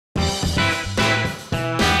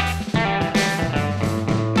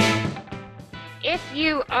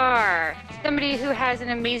you are somebody who has an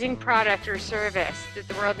amazing product or service that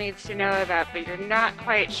the world needs to know about, but you're not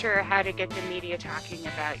quite sure how to get the media talking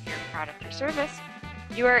about your product or service,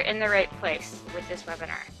 you are in the right place with this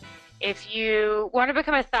webinar. If you want to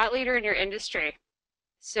become a thought leader in your industry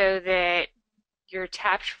so that you're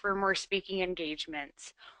tapped for more speaking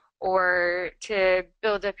engagements, or to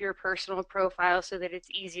build up your personal profile so that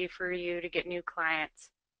it's easy for you to get new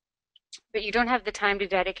clients, but you don't have the time to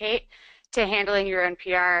dedicate to handling your own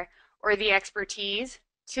PR or the expertise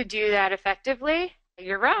to do that effectively,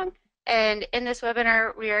 you're wrong. And in this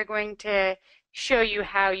webinar, we are going to show you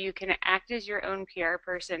how you can act as your own PR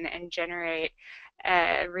person and generate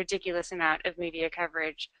a ridiculous amount of media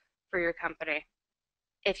coverage for your company.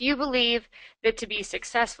 If you believe that to be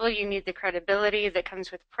successful, you need the credibility that comes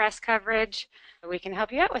with press coverage, we can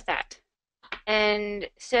help you out with that. And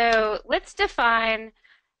so let's define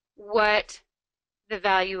what the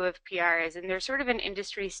value of PR is. And there's sort of an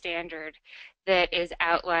industry standard that is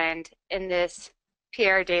outlined in this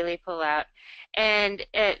PR Daily pullout. And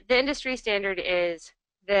the industry standard is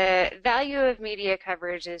the value of media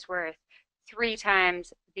coverage is worth 3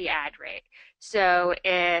 times the ad rate. So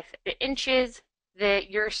if the inches that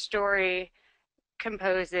your story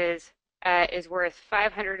composes is worth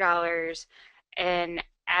 $500 in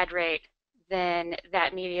ad rate, then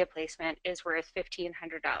that media placement is worth $1,500.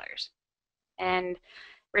 And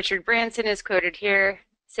Richard Branson is quoted here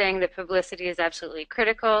saying that publicity is absolutely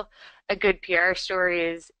critical. A good PR story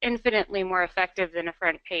is infinitely more effective than a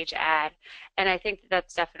front page ad, and I think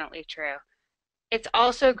that's definitely true. It's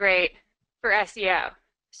also great for SEO.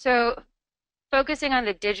 So focusing on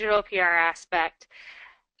the digital PR aspect,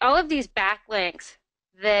 all of these backlinks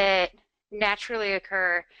that naturally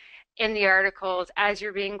occur in the articles as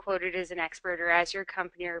you're being quoted as an expert or as your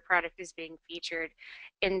company or product is being featured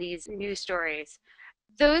in these news stories,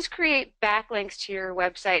 those create backlinks to your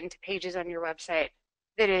website and to pages on your website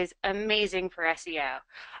that is amazing for SEO.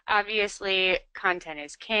 Obviously, content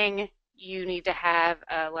is king. You need to have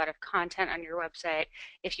a lot of content on your website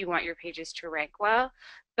if you want your pages to rank well,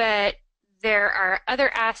 but there are other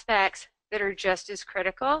aspects that are just as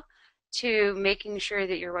critical to making sure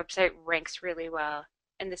that your website ranks really well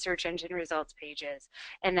in the search engine results pages,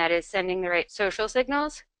 and that is sending the right social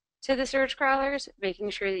signals to the search crawlers,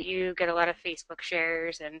 making sure that you get a lot of Facebook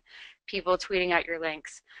shares and people tweeting out your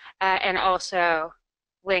links, and also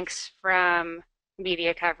links from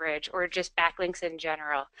media coverage or just backlinks in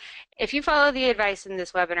general. If you follow the advice in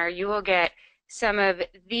this webinar, you will get some of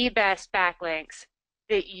the best backlinks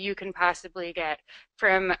that you can possibly get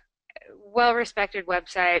from well-respected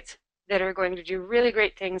websites that are going to do really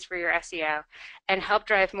great things for your SEO and help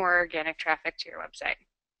drive more organic traffic to your website.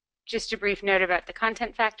 Just a brief note about the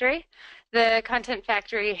Content Factory. The Content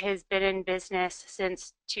Factory has been in business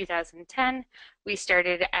since 2010. We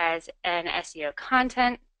started as an SEO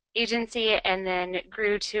content agency and then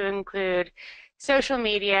grew to include social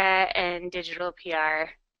media and digital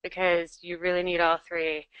PR, because you really need all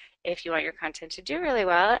three if you want your content to do really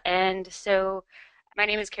well. And so my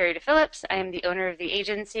name is Carrie DePhillips. I am the owner of the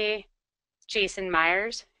agency. Jason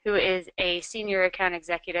Myers, who is a senior account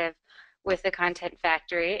executive with the Content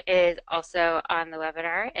Factory, is also on the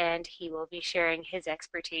webinar, and he will be sharing his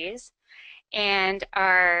expertise. And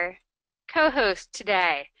our co-host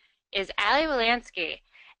today is Ali Wilansky.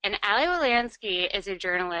 And Ali Wilansky is a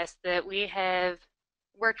journalist that we have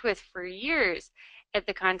worked with for years at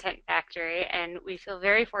the Content Factory, and we feel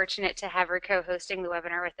very fortunate to have her co-hosting the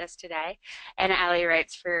webinar with us today. And Ali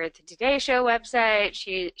writes for the Today Show website.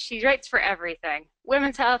 She writes for everything: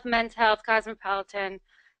 Women's Health, Men's Health, Cosmopolitan,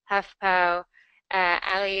 HuffPo.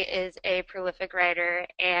 Ali is a prolific writer,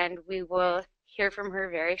 and we will hear from her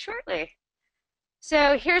very shortly.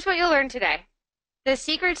 So here's what you'll learn today. The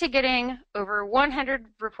secret to getting over 100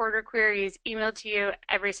 reporter queries emailed to you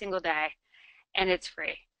every single day, and it's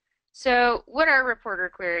free. So what are reporter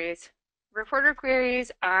queries? Reporter queries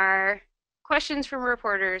are questions from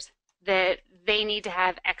reporters that they need to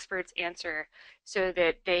have experts answer so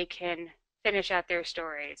that they can finish out their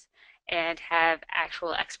stories and have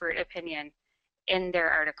actual expert opinion in their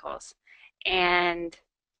articles. And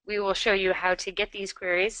we will show you how to get these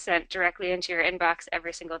queries sent directly into your inbox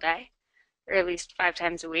every single day, or at least 5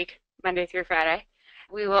 times a week, Monday through Friday.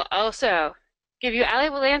 We will also give you Ali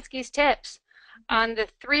Wilansky's tips on the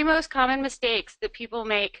 3 most common mistakes that people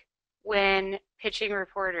make when pitching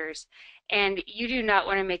reporters. And you do not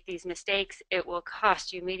want to make these mistakes. It will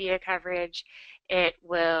cost you media coverage. It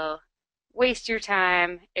will waste your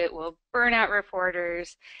time. It will burn out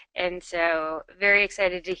reporters. And so very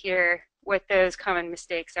excited to hear what those common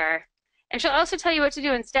mistakes are. And she'll also tell you what to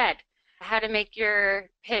do instead, how to make your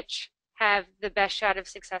pitch have the best shot of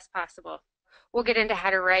success possible. We'll get into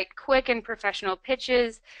how to write quick and professional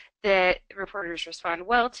pitches that reporters respond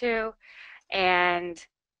well to, and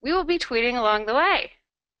we will be tweeting along the way.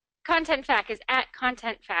 Content Fac is at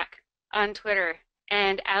Content Fac on Twitter,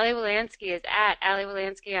 and Ali Wolansky is at Ali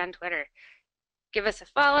Wolansky on Twitter. Give us a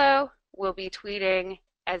follow. We'll be tweeting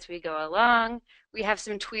as we go along. We have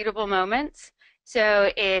some tweetable moments.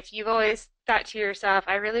 So if you've always thought to yourself,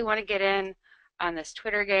 I really want to get in on this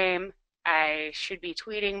Twitter game, I should be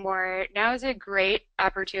tweeting more, now is a great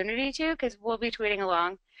opportunity to, because we'll be tweeting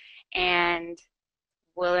along and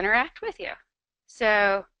we'll interact with you.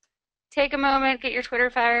 So take a moment, get your Twitter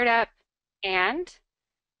fired up, and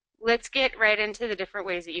let's get right into the different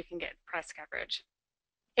ways that you can get press coverage.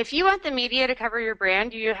 If you want the media to cover your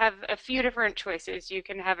brand, you have a few different choices. You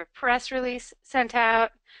can have a press release sent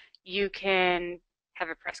out, you can have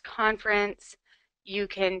a press conference, you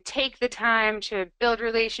can take the time to build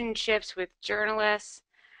relationships with journalists.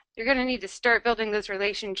 You're going to need to start building those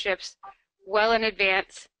relationships well in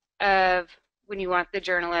advance of when you want the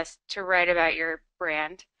journalist to write about your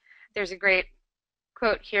brand. There's a great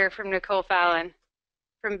quote here from Nicole Fallon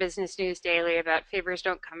from Business News Daily about favors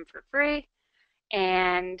don't come for free.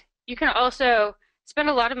 And you can also spend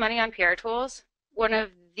a lot of money on PR tools. One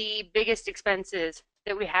of the biggest expenses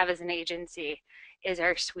that we have as an agency is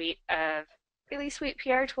our suite of really sweet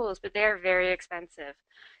PR tools, but they are very expensive.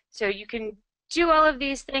 So you can do all of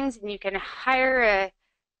these things and you can hire a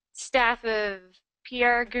staff of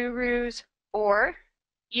PR gurus, or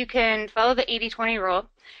you can follow the 80-20 rule.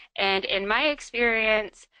 And in my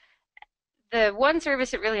experience, the one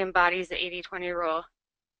service that really embodies the 80-20 rule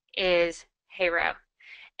is HeyRo,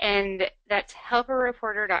 and that's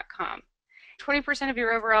helpareporter.com. 20% of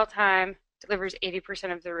your overall time delivers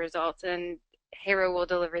 80% of the results, and HeyRo will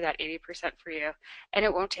deliver that 80% for you, and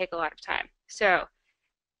it won't take a lot of time. So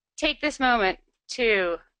take this moment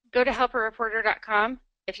to go to helpareporter.com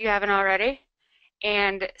if you haven't already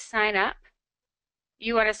and sign up.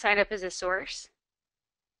 You want to sign up as a source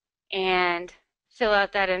and fill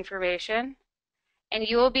out that information, and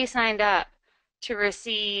you will be signed up to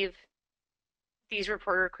receive these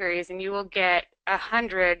reporter queries, and you will get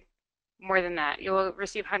 100, more than that. You will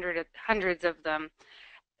receive hundreds of them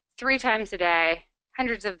 3 times a day,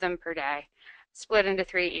 hundreds of them per day, split into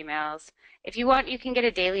 3 emails. If you want, you can get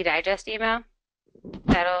a daily digest email.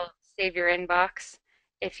 That'll save your inbox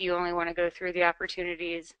if you only want to go through the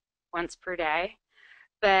opportunities once per day.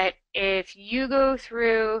 But if you go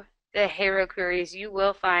through the HeyRo queries, you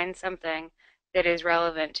will find something that is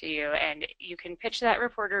relevant to you, and you can pitch that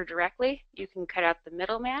reporter directly. You can cut out the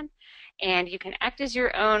middleman, and you can act as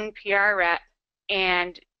your own PR rep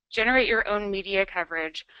and generate your own media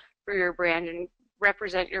coverage for your brand and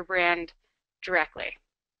represent your brand directly.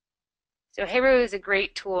 So HeyRo is a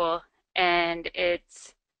great tool, and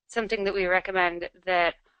it's something that we recommend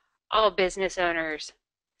that all business owners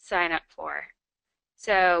sign up for.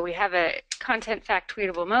 So we have a Content Fac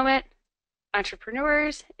tweetable moment.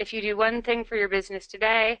 Entrepreneurs, if you do one thing for your business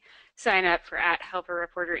today, sign up for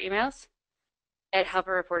 @helpareporter emails at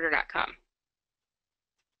helpareporter.com.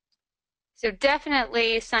 So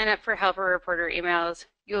definitely sign up for Help a Reporter emails.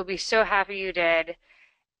 You'll be so happy you did.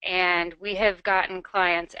 And we have gotten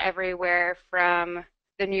clients everywhere from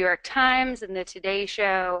the New York Times and the Today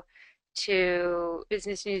Show to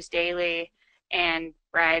Business News Daily and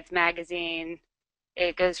Brides Magazine.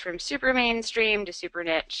 It goes from super mainstream to super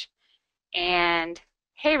niche. And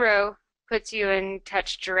HeyRo puts you in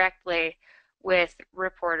touch directly with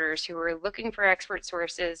reporters who are looking for expert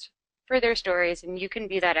sources for their stories, and you can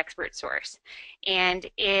be that expert source. And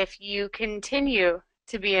if you continue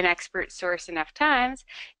to be an expert source enough times,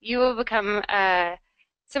 you will become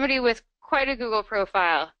somebody with quite a Google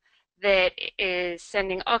profile that is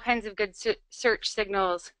sending all kinds of good search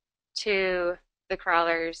signals to the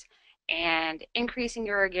crawlers and increasing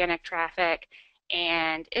your organic traffic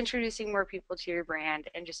and introducing more people to your brand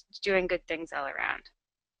and just doing good things all around.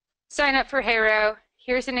 Sign up for HeyRo.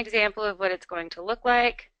 Here's an example of what it's going to look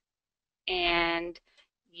like, and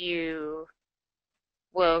you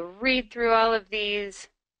will read through all of these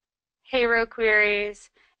HeyRo queries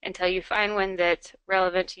until you find one that's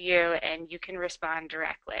relevant to you and you can respond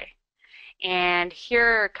directly. And here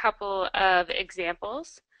are a couple of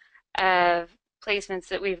examples of placements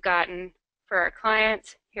that we've gotten for our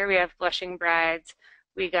clients. Here we have Blushing Brides.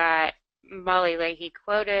 We got Molly Leahy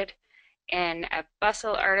quoted in a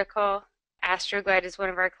Bustle article. Astroglide is one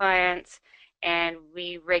of our clients, and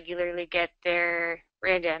we regularly get their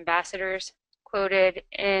brand ambassadors quoted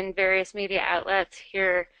in various media outlets.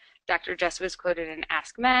 Here, Dr. Jess was quoted in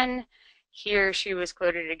Ask Men. Here, she was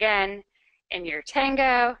quoted again in Your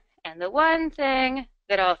Tango. And the one thing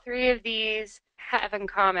that all three of these have in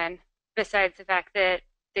common, besides the fact that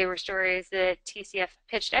they were stories that TCF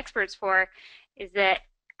pitched experts for, is that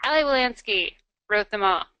Ali Wolanski wrote them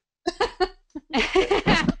all.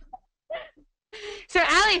 So,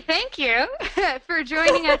 Ali, thank you for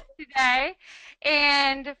joining us today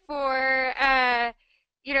and for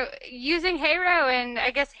using Heyro. And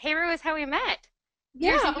I guess Heyro is how we met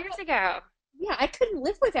years Yeah, and years ago. yeah, I couldn't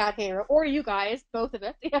live without Hera, or you guys, both of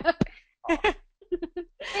it. Yeah.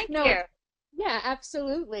 Thank No, you. yeah,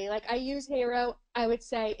 absolutely. Like I use Hero, I would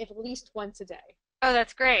say at least once a day. Oh,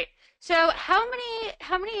 that's great. So, how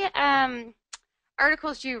many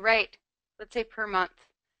articles do you write, let's say per month,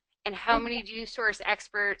 and how many do you source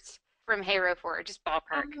experts from Heyro for? Just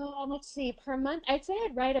ballpark. Let's see, per month, I'd say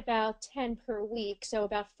I'd write about 10 per week, so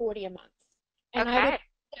about 40 a month. And Okay.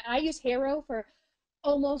 I use Hero for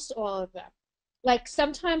almost all of them. Like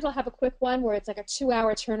sometimes I'll have a quick one where it's like a 2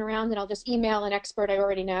 hour turnaround and I'll just email an expert I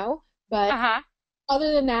already know. But Uh-huh.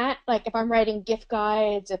 other than that, like if I'm writing gift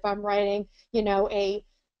guides, if I'm writing, a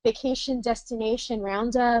vacation destination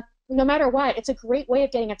roundup, no matter what, it's a great way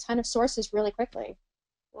of getting a ton of sources really quickly.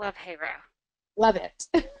 Love Heyro. Love it.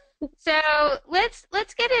 So let's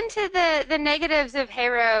get into the negatives of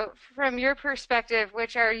Heyro from your perspective,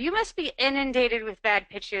 which are you must be inundated with bad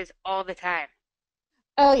pitches all the time.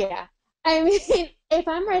 Oh yeah. I mean, if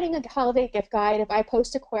I'm writing a holiday gift guide, if I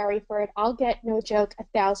post a query for it, I'll get no joke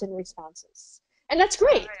 1,000 responses, and that's Oh,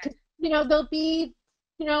 great because there'll be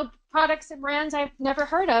products and brands I've never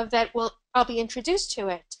heard of that will I'll be introduced to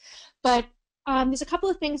it. But there's a couple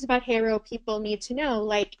of things about Hero people need to know,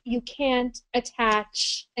 like you can't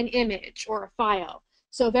attach an image or a file.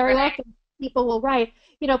 So very right. often people will write,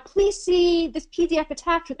 please see this PDF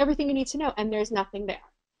attached with everything you need to know, and there's nothing there.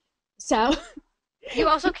 So You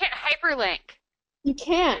also can't hyperlink you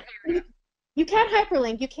can't. with Heyro. You can't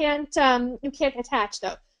hyperlink. You can't attach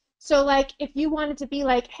though. So like if you wanted to be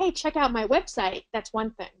like, hey, check out my website, that's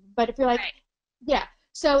one thing. But if you're like, Right. yeah,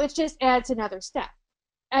 so it just adds another step.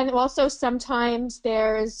 And also sometimes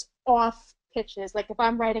there's off pitches. Like if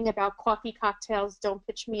I'm writing about coffee cocktails, don't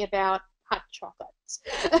pitch me about hot chocolates.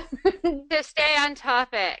 To stay on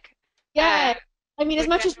topic, uh, Yeah, I mean as would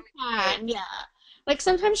much as you definitely be. can. Yeah. Like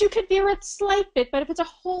sometimes you could veer a slight bit, but if it's a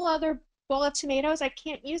whole other bowl of tomatoes, I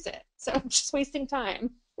can't use it. So I'm just wasting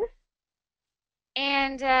time.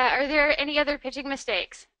 And are there any other pitching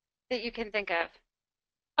mistakes that you can think of?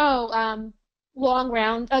 Oh,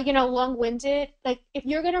 long-winded. Like if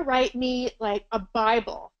you're gonna write me like a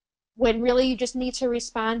Bible, when really you just need to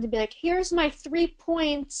respond and be like, here's my 3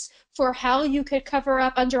 points for how you could cover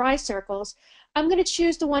up under eye circles. I'm gonna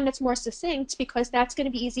choose the one that's more succinct because that's gonna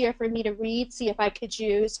be easier for me to read, see if I could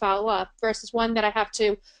use, follow up, versus one that I have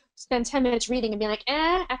to spend 10 minutes reading and be like,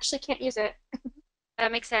 actually can't use it.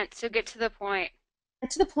 That makes sense. So get to the point.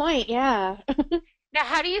 To the point, yeah. Now,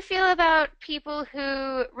 how do you feel about people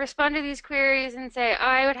who respond to these queries and say, oh,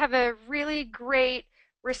 I would have a really great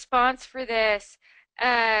response for this.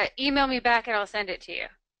 Email me back and I'll send it to you.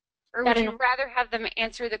 Or would That you rather have them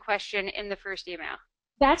answer the question in the first email?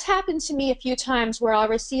 That's happened to me a few times where I'll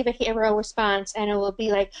receive a hero response and it will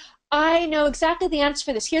be like, I know exactly the answer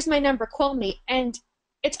for this. Here's my number. Call me. And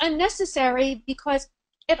it's unnecessary because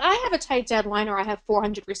if I have a tight deadline or I have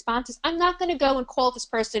 400 responses, I'm not going to go and call this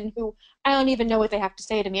person who I don't even know what they have to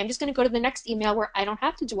say to me. I'm just going to go to the next email where I don't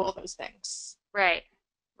have to do all those things. Right,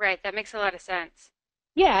 right. That makes a lot of sense.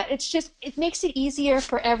 Yeah, it makes it easier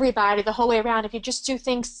for everybody the whole way around if you just do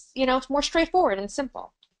things, it's more straightforward and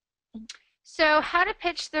simple. So, how to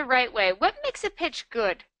pitch the right way? What makes a pitch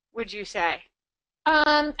good, would you say?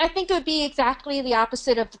 I think it would be exactly the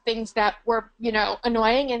opposite of the things that were,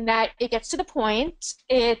 annoying in that it gets to the point.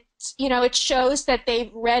 It shows that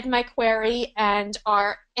they've read my query and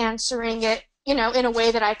are answering it, in a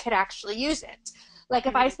way that I could actually use it. Like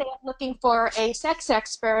if I Mhm. say I'm looking for a sex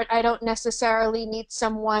expert, I don't necessarily need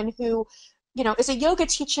someone who, is a yoga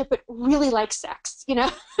teacher but really likes sex.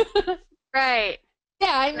 Right,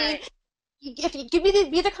 Yeah, I mean, right. if you give me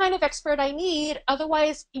be the kind of expert I need,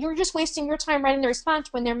 otherwise you're just wasting your time writing the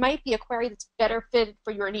response when there might be a query that's better fitted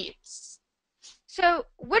for your needs. So,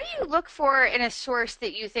 what do you look for in a source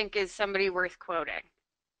that you think is somebody worth quoting?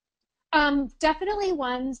 Definitely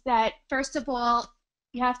ones that, first of all,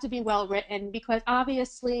 you have to be well written because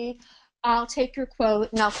obviously I'll take your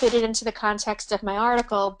quote and I'll fit it into the context of my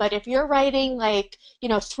article. But if you're writing like,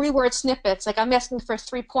 3 word snippets, like I'm asking for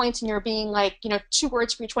 3 points and you're being like, 2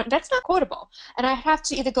 words for each one, that's not quotable. And I have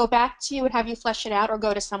to either go back to you and have you flesh it out or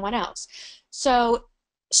go to someone else. So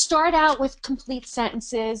start out with complete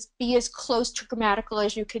sentences, be as close to grammatical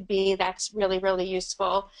as you could be. That's really, really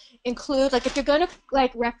useful. Include, like, if you're going to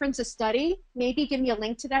like reference a study, maybe give me a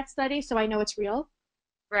link to that study so I know it's real.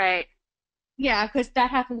 Right. Yeah, because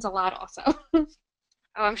that happens a lot also. Oh,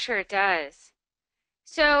 I'm sure it does.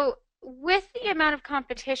 So, with the amount of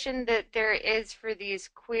competition that there is for these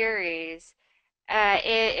queries,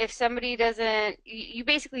 if somebody doesn't, you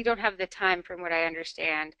basically don't have the time, from what I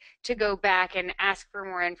understand, to go back and ask for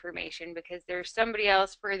more information because there's somebody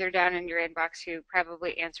else further down in your inbox who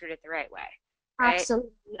probably answered it the right way, right?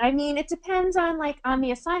 Absolutely. I mean, it depends on like on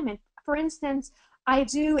the assignment. For instance, I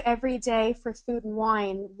do every day for Food and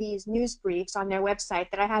Wine these news briefs on their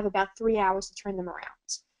website that I have about 3 hours to turn them around.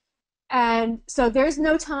 And so there's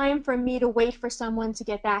no time for me to wait for someone to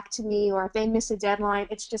get back to me, or if they miss a deadline,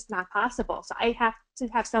 it's just not possible. So I have to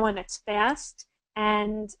have someone that's fast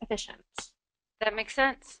and efficient. That makes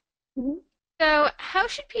sense. Mhm. So, how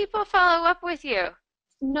should people follow up with you?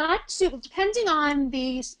 Not to, depending on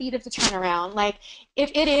the speed of the turnaround. Like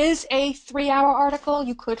if it is a 3 hour article,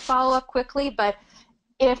 you could follow up quickly, but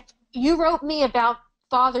if you wrote me about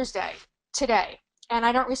Father's Day today and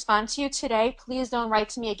I don't respond to you today, please don't write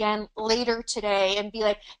to me again later today and be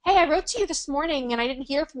like, hey, I wrote to you this morning and I didn't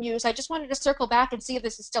hear from you, so I just wanted to circle back and see if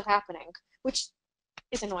this is still happening, which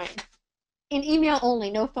is annoying. In email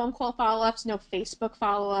only, no phone call follow-ups, no Facebook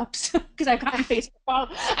follow-ups, because I've gotten Facebook follow.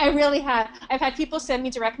 I really have. I've had people send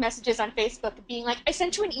me direct messages on Facebook being like, I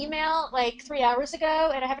sent you an email like 3 hours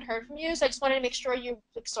ago and I haven't heard from you, so I just wanted to make sure you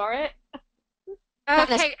saw it. Not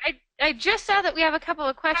necessarily. Okay, I just saw that we have a couple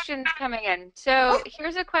of questions coming in. So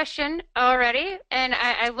here's a question already, and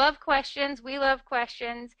I love questions. We love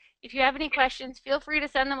questions. If you have any questions, feel free to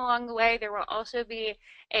send them along the way. There will also be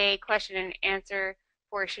a question and answer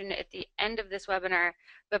portion at the end of this webinar.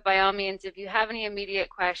 But by all means, if you have any immediate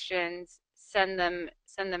questions, send them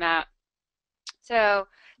out. So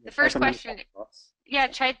the Type first them in the question, chat box. yeah,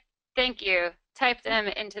 thank you. Type them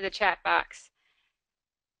into the chat box.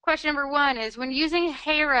 Question number one is, when using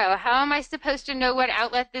HARO, how am I supposed to know what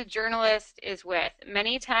outlet the journalist is with?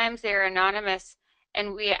 Many times they are anonymous,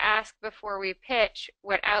 and we ask before we pitch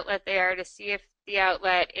what outlet they are to see if the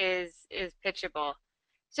outlet is pitchable.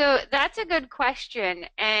 So that's a good question.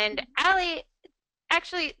 And Allie,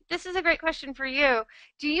 actually, this is a great question for you.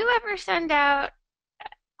 Do you ever send out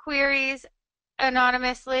queries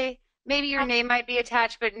anonymously? Maybe your name might be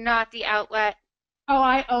attached, but not the outlet. Oh,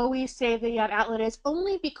 I always say the outlet is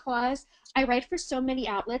only because I write for so many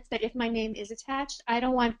outlets that if my name is attached, I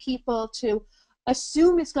don't want people to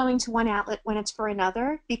assume it's going to one outlet when it's for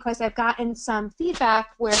another, because I've gotten some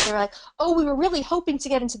feedback where they're like, oh, we were really hoping to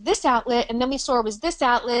get into this outlet and then we saw it was this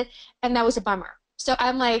outlet and that was a bummer. So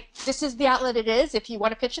I'm like, this is the outlet it is. If you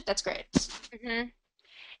want to pitch it, that's great. Hmm.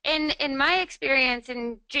 In my experience,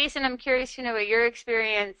 and Jason, I'm curious to know what your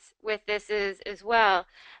experience with this is as well.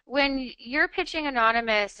 When you're pitching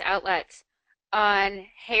anonymous outlets on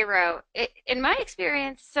HARO, in my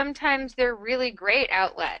experience, sometimes they're really great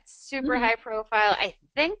outlets, super Mhm. high profile. I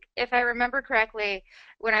think, if I remember correctly,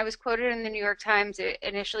 when I was quoted in the New York Times, it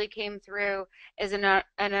initially came through as an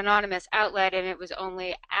anonymous outlet, and it was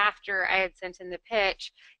only after I had sent in the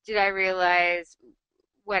pitch did I realize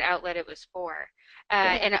what outlet it was for.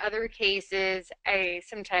 Yeah. In other cases, I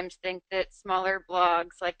sometimes think that smaller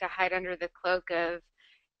blogs like to hide under the cloak of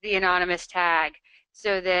the anonymous tag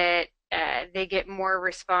so that they get more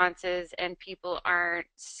responses and people aren't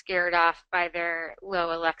scared off by their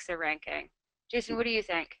low Alexa ranking. Jason, what do you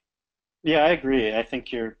think? Yeah, I agree. I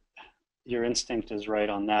think your instinct is right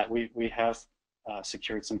on that. We have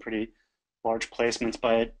secured some pretty large placements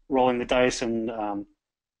by rolling the dice and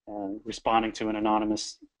responding to an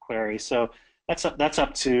anonymous query. So that's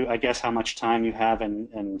up to, I guess, how much time you have,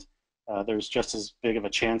 and there's just as big of a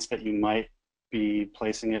chance that you might be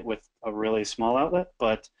placing it with a really small outlet.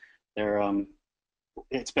 But there,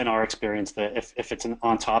 it's been our experience that if it's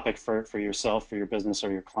on topic for yourself, for your business,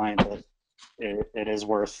 or your client, that it is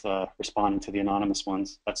worth responding to the anonymous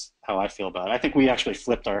ones. That's how I feel about it. I think we actually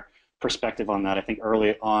flipped our perspective on that. I think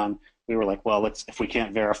early on we were like, well, if we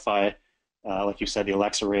can't verify, like you said, the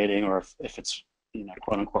Alexa rating, or if it's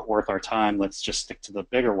quote unquote worth our time, let's just stick to the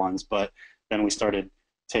bigger ones. But then we started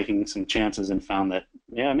taking some chances and found that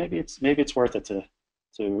yeah, maybe it's worth it to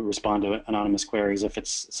respond to anonymous queries if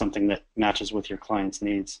it's something that matches with your client's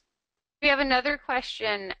needs. We have another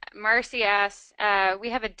question. Marcy asks, we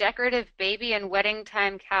have a decorative baby and wedding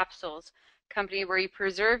time capsules company where you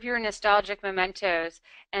preserve your nostalgic mementos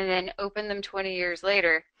and then open them 20 years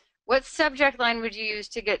later. What subject line would you use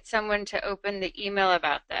to get someone to open the email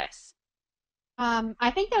about this?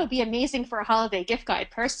 I think that would be amazing for a holiday gift guide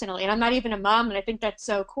personally, and I'm not even a mom, and I think that's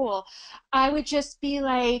so cool. I would just be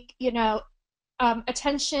like,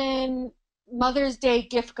 attention, Mother's Day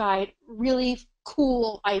gift guide, really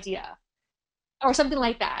cool idea, or something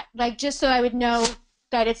like that. Like just so I would know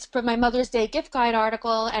that it's for my Mother's Day gift guide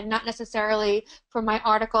article and not necessarily for my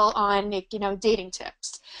article on like, dating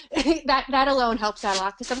tips. That alone helps out a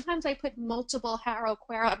lot because sometimes I put multiple Harrow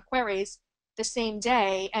queries the same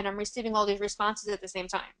day and I'm receiving all these responses at the same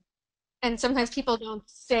time. And sometimes people don't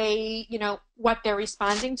say, what they're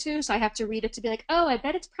responding to, so I have to read it to be like, oh, I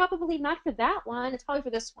bet it's probably not for that one. It's probably for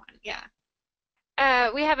this one. Yeah.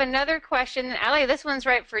 We have another question. Allie, this one's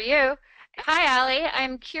right for you. Hi, Allie.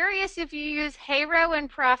 I'm curious if you use HeyRow and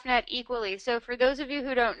ProfNet equally. So for those of you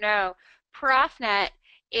who don't know, ProfNet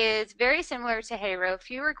is very similar to HeyRow.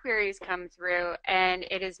 Fewer queries come through, and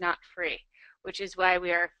it is not free, which is why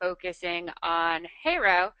we are focusing on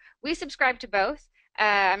HeyRow. We subscribe to both.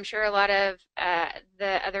 I'm sure a lot of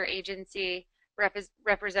the other agency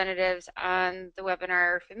representatives on the webinar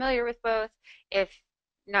are familiar with both. If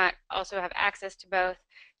not, also have access to both.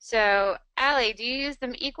 So, Allie, do you use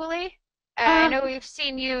them equally? I Um, know we've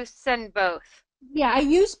seen you send both. yeah, I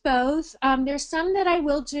use both. There's some that I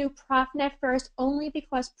will do ProfNet first only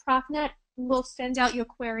because ProfNet will send out your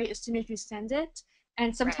query as soon as you send it. And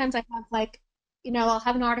Right. sometimes I have like, I'll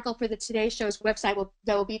have an article for the Today Show's website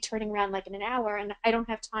that will be turning around like in an hour, and I don't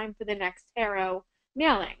have time for the next Arrow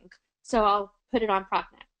mailing. So I'll put it on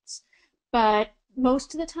ProfNet. But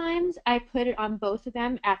most of the times I put it on both of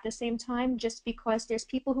them at the same time just because there's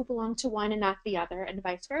people who belong to one and not the other, and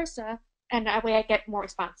vice versa. And that way I get more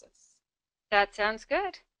responses. That sounds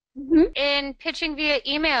good. Mhm. In pitching via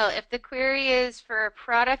email, if the query is for a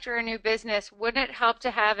product or a new business, wouldn't it help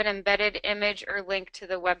to have an embedded image or link to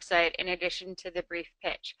the website in addition to the brief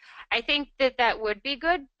pitch? I think that that would be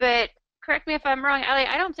good, but correct me if I'm wrong, Ellie,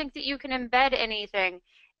 I don't think that you can embed anything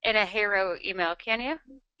in a Hero email, can you?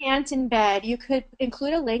 Can't embed. You could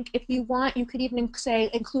include a link if you want. You could even say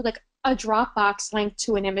include like a Dropbox link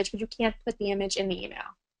to an image, but you can't put the image in the email.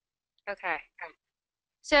 Okay.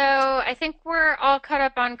 So I think we're all caught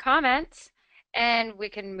up on comments and we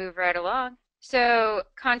can move right along. So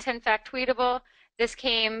content fact tweetable. This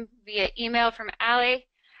came via email from Allie.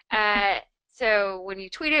 Uh, so when you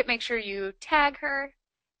tweet it, make sure you tag her.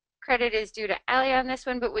 Credit is due to Allie on this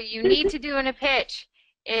one, but what you need to do in a pitch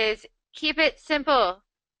is keep it simple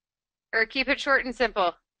or keep it short and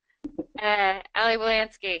simple. Allie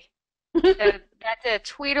Wilansky. So that's a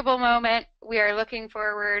tweetable moment. We are looking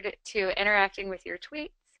forward to interacting with your tweets.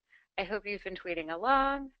 I hope you've been tweeting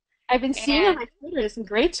along. I've been seeing on And my Twitter some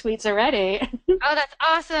great tweets already. oh, that's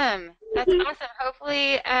awesome. That's awesome.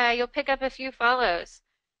 Hopefully, you'll pick up a few follows.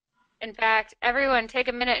 In fact, everyone take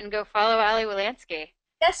a minute and go follow Ali Wilansky.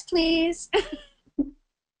 Yes, please.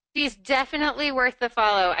 She's definitely worth the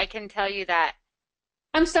follow. I can tell you that.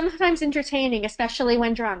 I'm sometimes entertaining, especially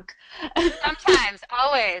when drunk. Sometimes,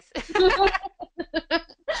 always.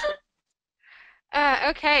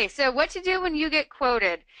 Okay, so what to do when you get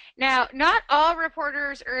quoted. Now, not all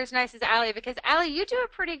reporters are as nice as Ali because Ali, you do a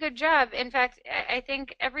pretty good job. In fact, I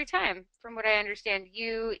think every time, from what I understand,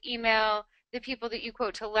 you email the people that you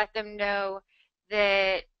quote to let them know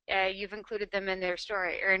that you've included them in their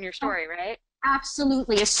story or in your story, right?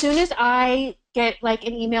 Absolutely. As soon as I get like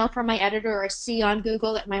an email from my editor or see on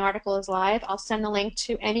Google that my article is live, I'll send the link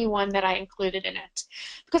to anyone that I included in it.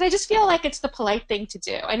 Because I just feel like it's the polite thing to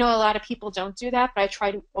do. I know a lot of people don't do that, but I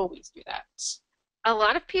try to always do that. A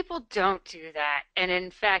lot of people don't do that. And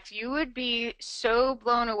in fact, you would be so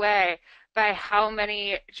blown away by how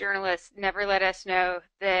many journalists never let us know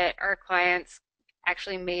that our clients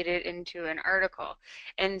actually made it into an article.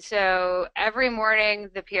 And so every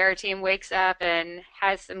morning, the PR team wakes up and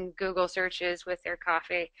has some Google searches with their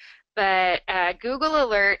coffee. But Google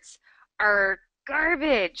alerts are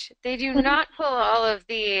garbage. They do not pull all of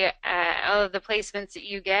the placements that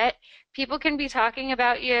you get. People can be talking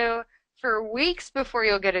about you for weeks before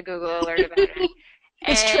you'll get a Google alert about it.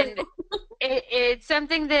 It's true. And it's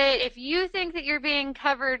something that if you think that you're being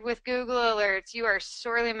covered with Google alerts, you are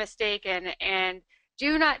sorely mistaken. And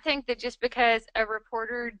do not think that just because a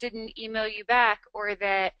reporter didn't email you back or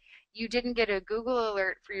that you didn't get a Google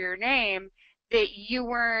alert for your name, that you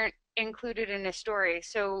weren't included in a story.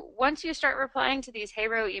 So once you start replying to these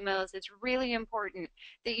Heyro emails, it's really important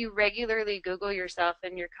that you regularly Google yourself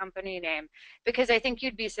and your company name because I think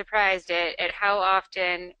you'd be surprised at how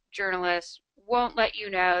often journalists won't let you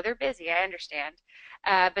know. They're busy, I understand.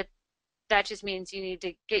 But that just means you need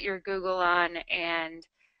to get your Google on and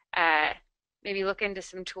uh, maybe look into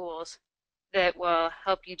some tools that will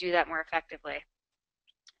help you do that more effectively.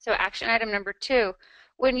 So action item number 2,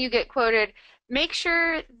 when you get quoted, make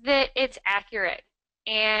sure that it's accurate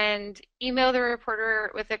and email the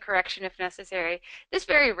reporter with a correction if necessary. This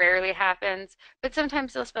very rarely happens, but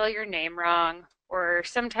sometimes they'll spell your name wrong, or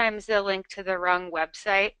sometimes they'll link to the wrong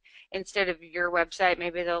website instead of your website.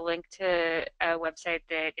 Maybe they'll link to a website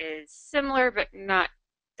that is similar but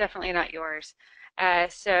definitely not yours.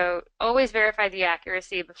 So always verify the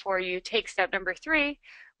accuracy before you take step number 3,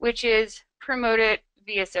 which is promote it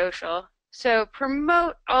via social. So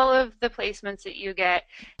promote all of the placements that you get.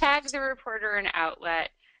 Tag the reporter and outlet.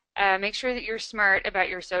 Make sure that you're smart about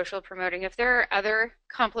your social promoting. If there are other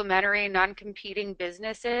complementary, non-competing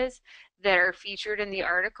businesses that are featured in the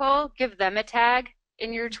article, give them a tag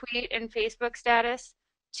in your tweet and Facebook status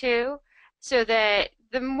too, so that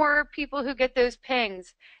the more people who get those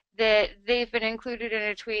pings that they've been included in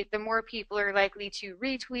a tweet, the more people are likely to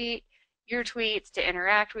retweet your tweets, to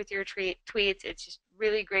interact with your tweets. It's just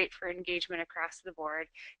really great for engagement across the board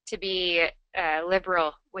to be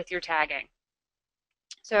liberal with your tagging.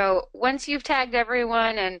 So once you've tagged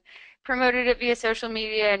everyone and promoted it via social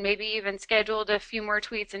media and maybe even scheduled a few more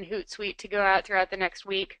tweets in Hootsuite to go out throughout the next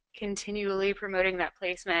week, continually promoting that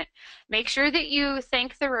placement, make sure that you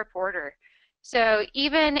thank the reporter. So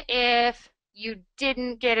even if you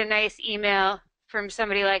didn't get a nice email from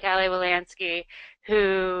somebody like Ali Wolanski,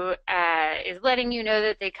 who is letting you know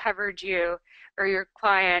that they covered you or your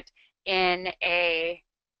client in a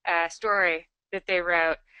story that they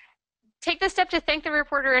wrote, take the step to thank the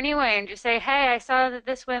reporter anyway and just say, hey, I saw that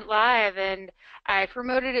this went live and I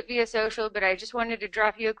promoted it via social, but I just wanted to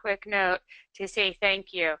drop you a quick note to say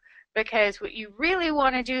thank you. Because what you really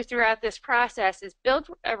want to do throughout this process is build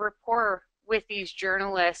a rapport with these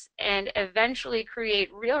journalists and eventually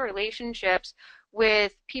create real relationships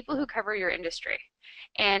with people who cover your industry.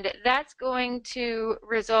 And that's going to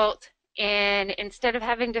result in, instead of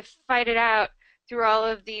having to fight it out through all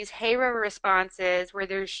of these HARO responses where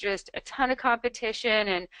there's just a ton of competition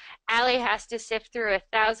and Ali has to sift through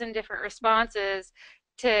 1,000 different responses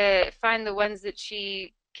to find the ones that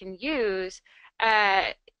she can use,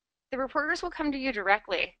 the reporters will come to you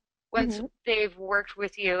directly once they've worked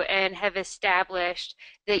with you and have established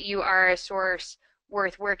that you are a source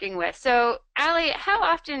worth working with. So, Ali, how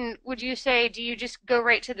often would you say do you just go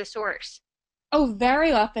right to the source? Oh,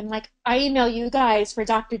 very often. Like, I email you guys for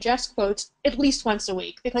Dr. Jess quotes at least once a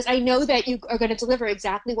week because I know that you are going to deliver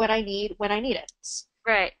exactly what I need when I need it.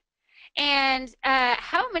 Right. And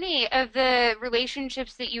how many of the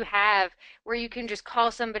relationships that you have where you can just call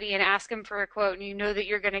somebody and ask them for a quote and you know that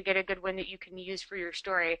you're going to get a good one that you can use for your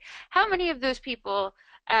story, how many of those people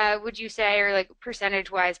would you say, or like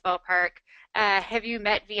percentage-wise ballpark, have you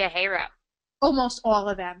met via HARO? Almost all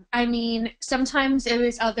of them. I mean, sometimes it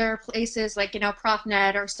was other places like,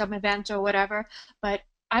 ProfNet or some event or whatever, but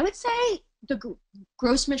I would say the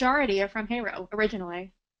gross majority are from HARO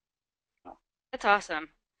originally. That's awesome.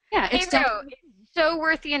 Yeah, it's HARO, definitely. it's so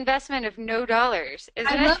worth the investment of no dollars,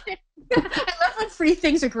 isn't I it? love it. I love when free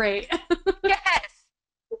things are great. Yes.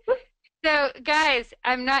 So, guys,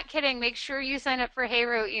 I'm not kidding. Make sure you sign up for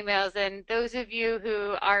HARO emails. And those of you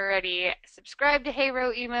who already subscribe to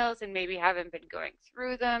HARO emails and maybe haven't been going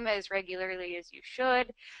through them as regularly as you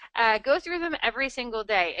should, go through them every single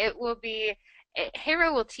day.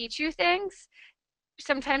 HARO will teach you things,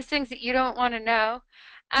 sometimes things that you don't want to know.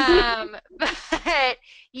 But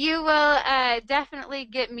you will definitely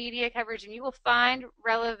get media coverage and you will find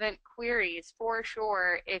relevant queries for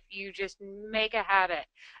sure if you just make a habit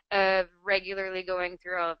of regularly going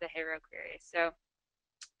through all of the HARO queries. So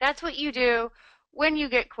that's what you do when you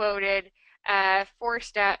get quoted, 4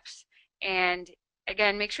 steps. And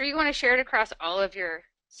again, make sure you want to share it across all of your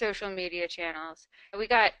social media channels. We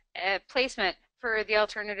got a placement for the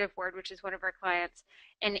Alternative Board, which is one of our clients,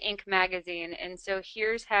 in Inc. magazine. And so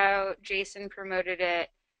here's how Jason promoted it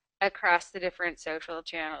across the different social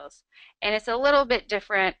channels. And it's a little bit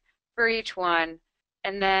different for each one.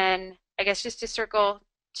 And then I guess just to circle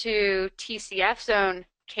to TCF's own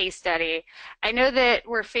case study, I know that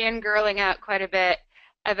we're fangirling out quite a bit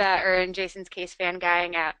about, or in Jason's case,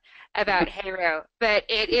 fanguying out about HARO, but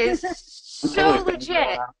it is so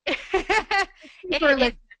legit.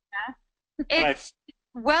 It's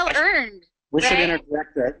well earned. We should right?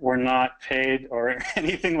 interject that we're not paid or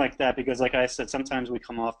anything like that because, like I said, sometimes we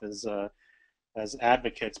come off as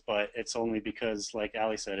advocates, but it's only because, like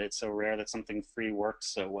Ali said, it's so rare that something free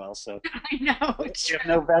works so well. So I know. we have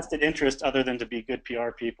no vested interest other than to be good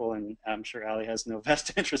PR people, and I'm sure Ali has no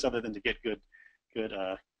vested interest other than to get good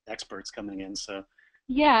experts coming in. So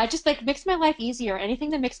Yeah, just like makes my life easier. Anything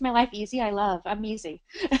that makes my life easy, I love. I'm easy.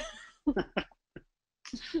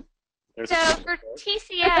 there There's So a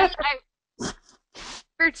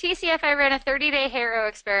for TCF, I ran a 30-day Haro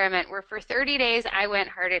experiment where for 30 days I went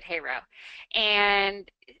hard at Haro. And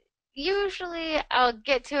usually I'll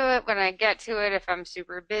get to it when I get to it if I'm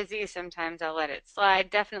super busy. Sometimes I'll let it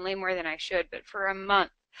slide, definitely more than I should. But for a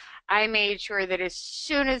month, I made sure that as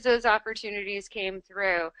soon as those opportunities came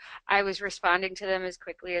through, I was responding to them as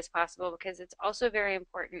quickly as possible because it's also very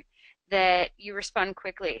important that you respond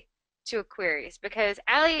quickly to queries. Because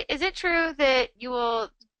Allie, is it true that you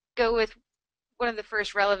will go with one of the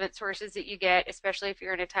first relevant sources that you get, especially if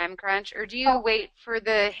you're in a time crunch, or do you Oh, wait for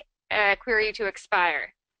the query to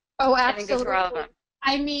expire oh, and then go through all of absolutely. them?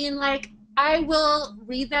 I mean, like, I will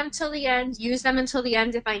read them till the end, use them until the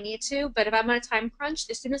end if I need to, but if I'm on a time crunch,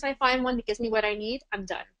 as soon as I find one that gives me what I need, I'm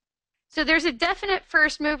done. So there's a definite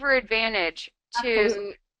first mover advantage Absolutely.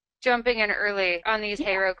 to jumping in early on these Yeah.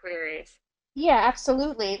 Haro queries. Yeah,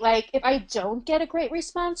 absolutely. Like, if I don't get a great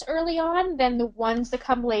response early on, then the ones that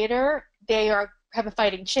come later, they are have a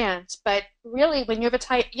fighting chance. But really, when you have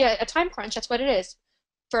a time crunch, that's what it is.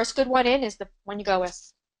 First good one in is the one you go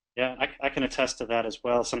with. Yeah, I can attest to that as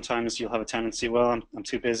well. Sometimes you'll have a tendency, well, I'm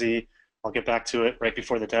too busy. I'll get back to it right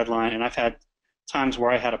before the deadline. And I've had times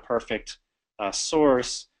where I had a perfect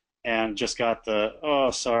source and just got the,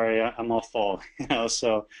 oh, sorry, I'm all full.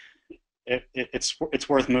 So it's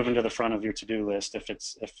worth moving to the front of your to-do list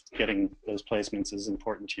if getting those placements is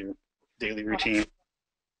important to your daily routine.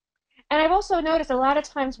 And I've also noticed a lot of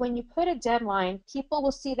times when you put a deadline, people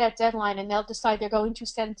will see that deadline and they'll decide they're going to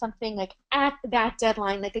send something like at that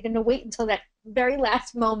deadline, like they're going to wait until that very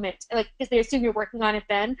last moment, like because they assume you're working on it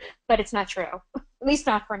then, but it's not true. At least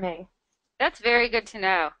not for me. That's very good to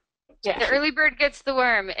know. Yeah. The early bird gets the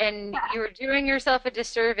worm, and you're doing yourself a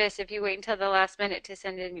disservice if you wait until the last minute to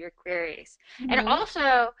send in your queries. And Hmm.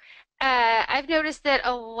 also, I've noticed that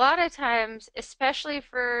a lot of times, especially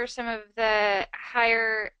for some of the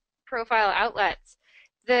higher profile outlets,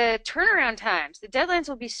 the turnaround times, the deadlines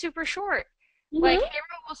will be super short. Like Hmm. Hero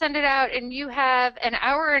will send it out, and you have an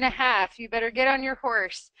hour and a half. You better get on your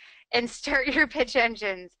horse and start your pitch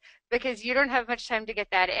engines because you don't have much time to get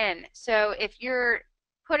that in. So if you're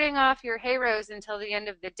putting off your Haros until the end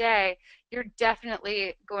of the day, you're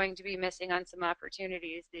definitely going to be missing on some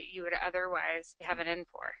opportunities that you would otherwise have an in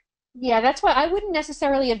for. Yeah, that's why I wouldn't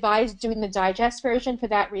necessarily advise doing the digest version for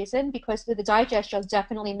that reason, because with the digest, you'll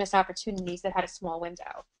definitely miss opportunities that had a small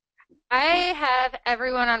window. I have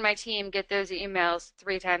everyone on my team get those emails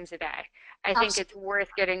 3 times a day. I think it's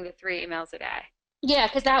worth getting the 3 emails a day. Yeah,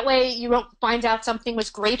 because that way you won't find out something was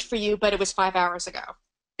great for you, but it was 5 hours ago.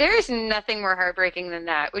 There is nothing more heartbreaking than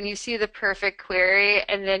that. When you see the perfect query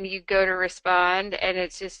and then you go to respond and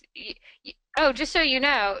it's just, oh, just so you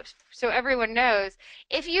know, so everyone knows,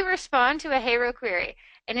 if you respond to a Hero query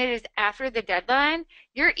and it is after the deadline,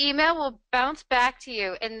 your email will bounce back to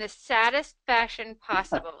you in the saddest fashion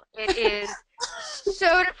possible. It is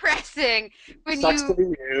so depressing when Sucks to you, be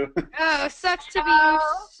you. oh, sucks to be you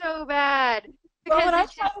Oh. so bad Well, because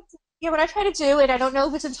it's just, what I try to do, and I don't know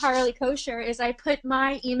if it's entirely kosher, is I put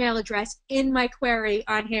my email address in my query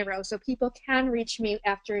on Hero, so people can reach me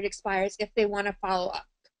after it expires if they want to follow up.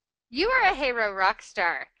 you are a Hero rock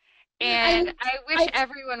star. And I I wish I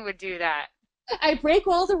everyone would do that. I break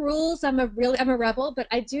all the rules. I'm a rebel, but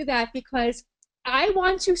I do that because I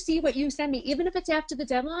want to see what you send me, even if it's after the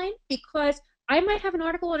deadline, because I might have an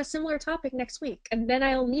article on a similar topic next week, and then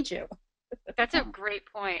I'll need you. That's a great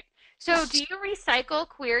point. So, do you recycle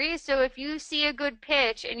queries? So, if you see a good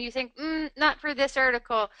pitch and you think, not for this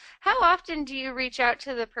article, how often do you reach out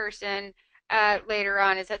to the person later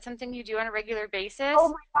on? Is that something you do on a regular Oh basis?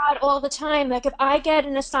 my God, all the time. Like if I get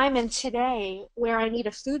an assignment today where I need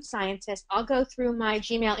a food scientist, I'll go through my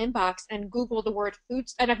Gmail inbox and Google the word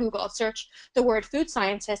not Google, I'll search the word food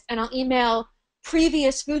scientist, and I'll email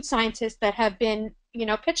previous food scientists that have been,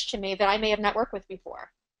 pitched to me that I may have not worked with before.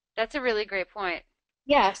 That's a really great point.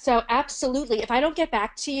 Yeah, so absolutely. If I don't get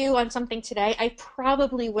back to you on something today, I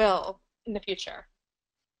probably will in the future.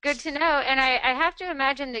 Good to know. And I have to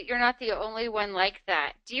imagine that you're not the only one like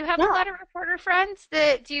that. Do you have a No. lot of reporter friends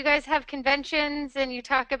that do you guys have conventions and you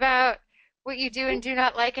talk about what you do and do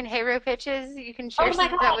not like in Hero pitches? You can share Oh my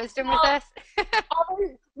some of that God. wisdom with us.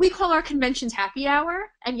 We call our conventions happy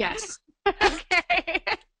hour, and yes. Okay.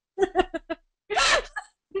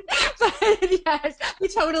 But yes, we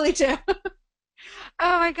totally do.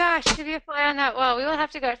 Oh my gosh, to be a fly on that wall. We will have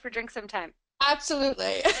to go out for drinks sometime.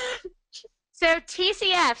 Absolutely. So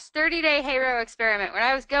TCF's 30-day Hero experiment. When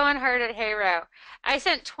I was going hard at Hero, I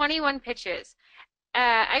sent 21 pitches.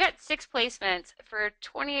 I got 6 placements for a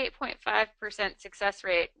 28.5% success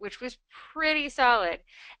rate, which was pretty solid.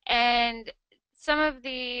 And some of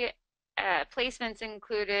the placements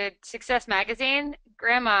included Success Magazine.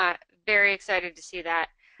 Grandma, very excited to see that.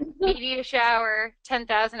 Media Shower,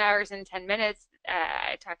 10,000 hours in 10 minutes.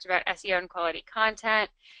 I talked about SEO and quality content.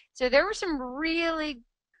 So there were some really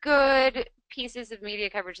good pieces of media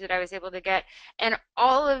coverage that I was able to get. And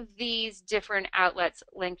all of these different outlets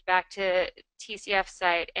linked back to TCF's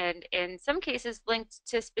site and in some cases linked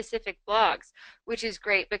to specific blogs, which is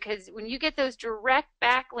great because when you get those direct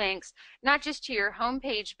backlinks, not just to your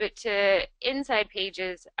homepage, but to inside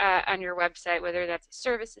pages on your website, whether that's a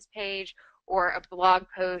services page or a blog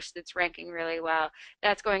post that's ranking really well,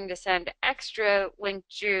 that's going to send extra link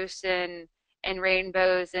juice and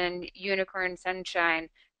rainbows and unicorn sunshine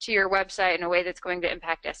to your website in a way that's going to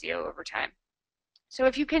impact SEO over time. So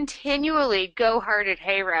if you continually go hard at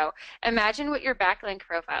HeyRo, imagine what your backlink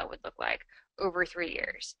profile would look like over 3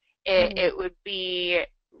 years. It would be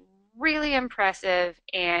really impressive,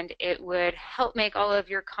 and it would help make all of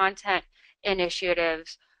your content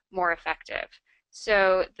initiatives more effective.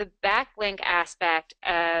 So the backlink aspect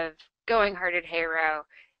of going hard at HeyRo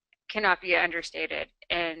cannot be understated,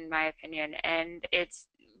 in my opinion, and it's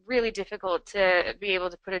really difficult to be able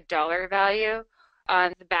to put a dollar value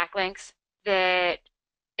on the backlinks that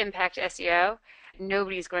impact SEO.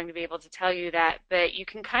 Nobody's going to be able to tell you that, but you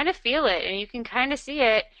can kind of feel it and you can kind of see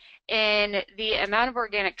it in the amount of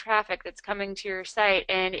organic traffic that's coming to your site.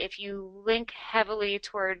 And if you link heavily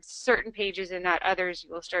towards certain pages and not others, you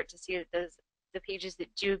will start to see that the pages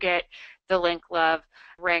that do get the link love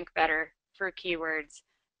rank better for keywords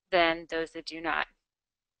than those that do not.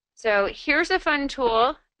 So here's a fun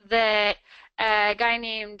tool that a guy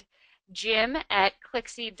named Jim at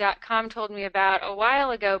clickseed.com told me about a while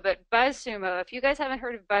ago, but BuzzSumo, if you guys haven't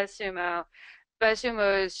heard of BuzzSumo,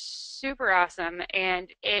 BuzzSumo is super awesome, and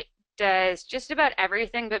it does just about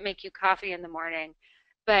everything but make you coffee in the morning,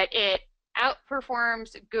 but it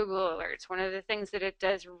outperforms Google Alerts. One of the things that it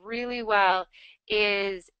does really well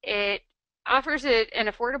is it offers an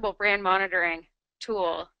affordable brand monitoring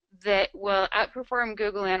tool that will outperform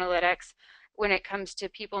Google Analytics when it comes to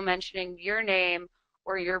people mentioning your name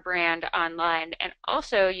or your brand online. And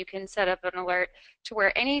also you can set up an alert to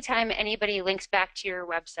where anytime anybody links back to your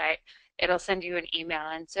website, it'll send you an email.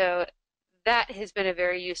 And so that has been a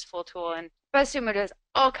very useful tool. And BuzzSumo does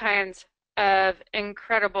all kinds of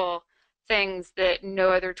incredible things that no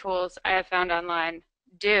other tools I have found online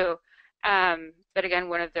do. But again,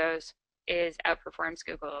 one of those is outperforms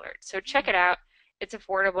Google Alerts. So check it out. It's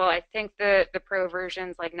affordable. I think the pro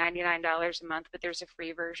version's like $99 a month, but there's a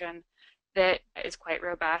free version that is quite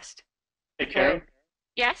robust. Hey, Karen?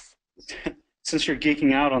 Yes? Since you're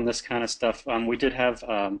geeking out on this kind of stuff, we did have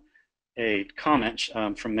a comment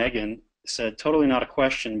from Megan. Said, totally not a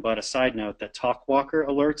question, but a side note that TalkWalker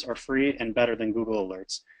alerts are free and better than Google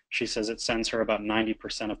Alerts. She says it sends her about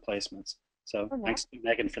 90% of placements. So thanks to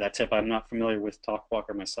Megan for that tip. I'm not familiar with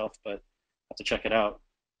TalkWalker myself, but I have to check it out.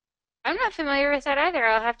 I'm not familiar with that either.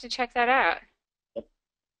 I'll have to check that out. Yep.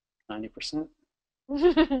 90%.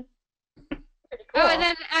 Cool. Oh, and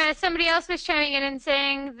then somebody else was chiming in and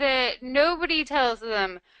saying that nobody tells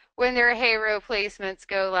them when their HeyRo placements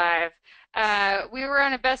go live. We were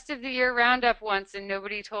on a best of the year roundup once and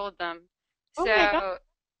nobody told them. Oh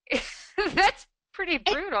So that's pretty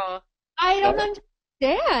brutal. I don't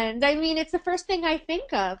understand. I mean, it's the first thing I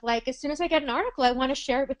think of. Like, as soon as I get an article, I want to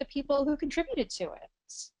share it with the people who contributed to it.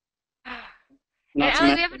 And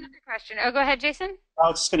Allie, we have another question. Oh, go ahead, Jason. I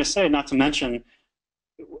was just going to say, not to mention,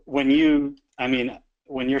 when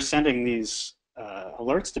you're sending these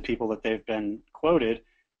alerts to people that they've been quoted,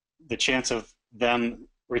 the chance of them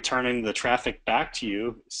returning the traffic back to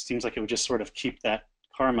you seems like it would just sort of keep that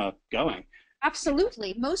karma going.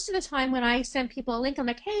 Absolutely. Most of the time when I send people a link, I'm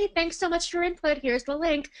like, hey, thanks so much for your input. Here's the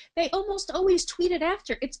link. They almost always tweet it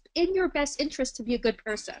after. It's in your best interest to be a good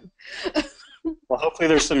person. Well, hopefully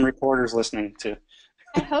there's some reporters listening too.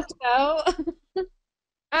 I hope so.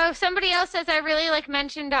 Oh, somebody else says I really like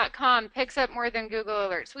Mention.com. Picks up more than Google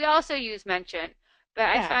Alerts. We also use Mention, but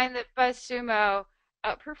I find that BuzzSumo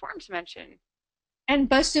outperforms Mention. And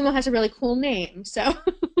BuzzSumo has a really cool name, so.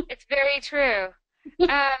 It's very true.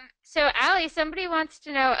 So Allie, somebody wants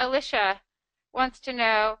to know, Alicia wants to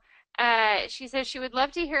know, she says she would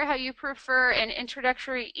love to hear how you prefer an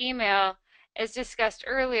introductory email, as discussed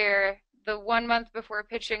earlier, the 1 month before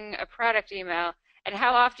pitching a product email, and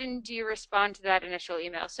how often do you respond to that initial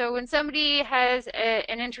email? So when somebody has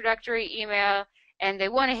an introductory email and they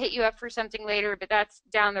want to hit you up for something later, but that's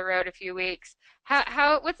down the road a few weeks,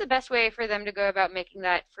 what's the best way for them to go about making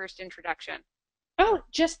that first introduction? Oh,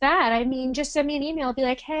 just that. I mean, just send me an email. Be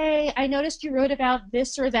like, hey, I noticed you wrote about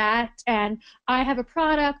this or that, and I have a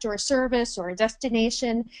product or a service or a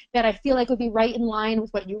destination that I feel like would be right in line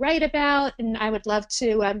with what you write about, and I would love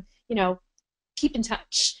to, keep in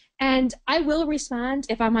touch. And I will respond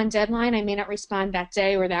if I'm on deadline. I may not respond that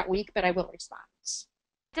day or that week, but I will respond.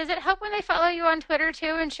 Does it help when they follow you on Twitter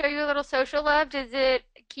too and show you a little social love? Does it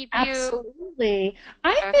keep you Absolutely.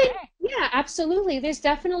 I think, okay? yeah, absolutely. There's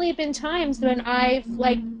definitely been times when I've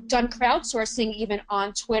like done crowdsourcing even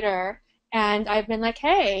on Twitter and I've been like,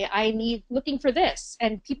 hey, I need looking for this.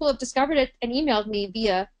 And people have discovered it and emailed me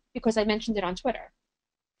via because I mentioned it on Twitter.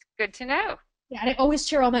 Good to know. Yeah, and I always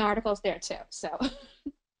share all my articles there too. So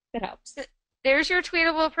that helps. There's your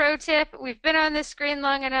tweetable pro tip. We've been on this screen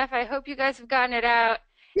long enough. I hope you guys have gotten it out.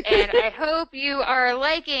 And I hope you are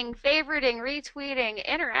liking, favoriting, retweeting,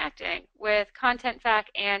 interacting with Content Fact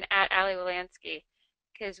and at Ali Wolansky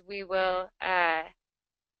because we will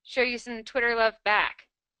show you some Twitter love back.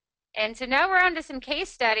 And so now we're on to some case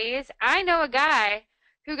studies. I know a guy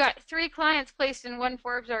who got 3 clients placed in one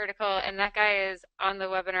Forbes article, and that guy is on the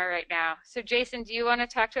webinar right now. So Jason, do you want to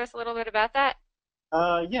talk to us a little bit about that?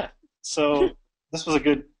 Yeah. So this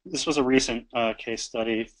was a recent case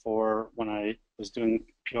study for when I was doing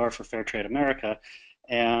PR for Fair Trade America,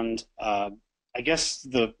 and I guess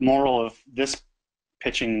the moral of this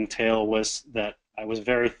pitching tale was that I was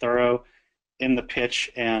very thorough in the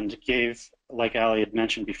pitch and gave, like Ali had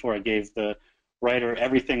mentioned before, I gave the writer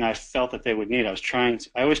everything I felt that they would need. I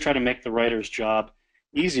always try to make the writer's job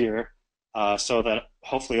easier so that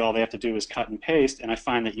hopefully all they have to do is cut and paste, and I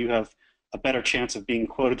find that you have a better chance of being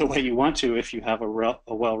quoted the way you want to if you have a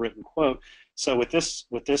well-written quote. So with this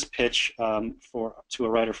pitch to a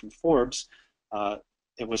writer from Forbes,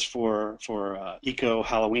 it was for eco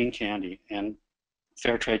Halloween candy, and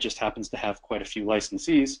Fairtrade just happens to have quite a few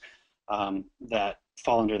licensees that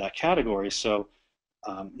fall under that category. So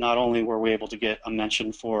not only were we able to get a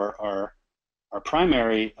mention for our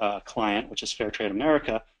primary client, which is Fairtrade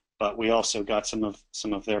America, but we also got some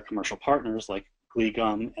of their commercial partners like Glee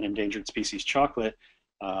Gum and Endangered Species Chocolate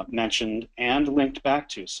mentioned and linked back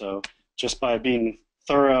to. So just by being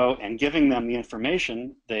thorough and giving them the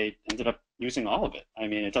information, they ended up using all of it. I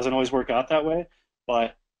mean, it doesn't always work out that way,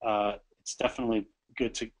 but it's definitely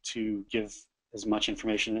good to give as much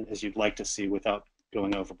information as you'd like to see without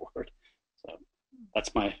going overboard. So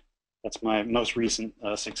that's my most recent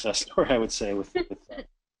success story, I would say, with that.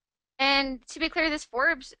 And to be clear, this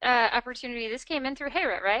Forbes opportunity, this came in through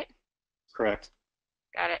Hayret, right? Correct.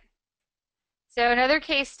 Got it. So another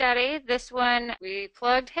case study. This one we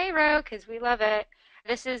plugged Heyro because we love it.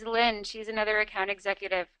 This is Lynn. She's another account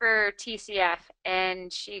executive for TCF,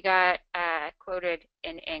 and she got quoted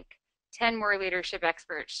in Inc. 10 more leadership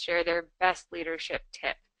experts share their best leadership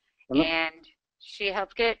tip, and she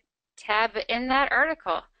helped get Tab in that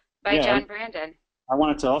article by John Brandon. I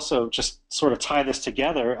wanted to also just sort of tie this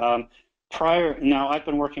together. Now I've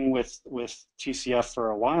been working with TCF for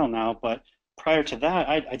a while now, but prior to that,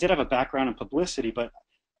 I did have a background in publicity, but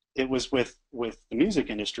it was with the music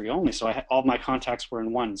industry only. So all my contacts were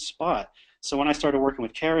in one spot. So when I started working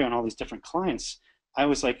with Carrie on all these different clients, I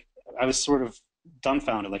was sort of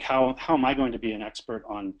dumbfounded. Like, how am I going to be an expert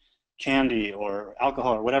on candy or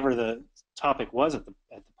alcohol or whatever the topic was at the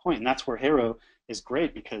point? And that's where Heyro is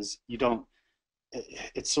great, because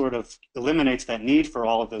it sort of eliminates that need for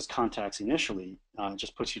all of those contacts initially. It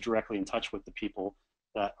just puts you directly in touch with the people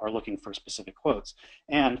that are looking for specific quotes.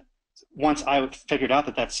 And once I figured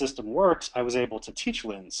out that system works, I was able to teach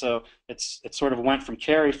Lynn. So it sort of went from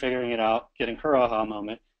Carrie figuring it out, getting her aha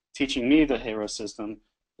moment, teaching me the Heyro system.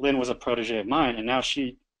 Lynn was a protege of mine, and now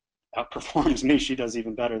she outperforms me. She does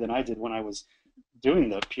even better than I did when I was doing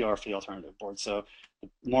the PR for the alternative board. So the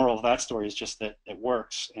moral of that story is just that it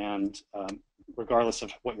works, and regardless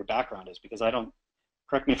of what your background is, because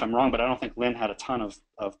correct me if I'm wrong, but I don't think Lynn had a ton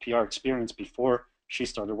of PR experience before she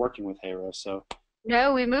started working with Heyro. So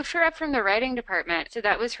no, we moved her up from the writing department, so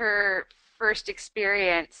that was her first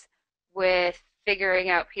experience with figuring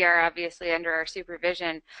out PR, obviously under our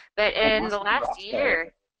supervision. But in the last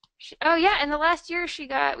year, in the last year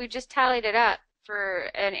we just tallied it up for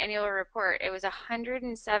an annual report. It was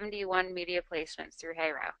 171 media placements through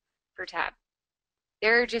Heyro for Tab.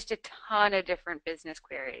 There are just a ton of different business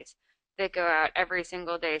queries that go out every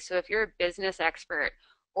single day. So if you're a business expert,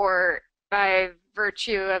 or by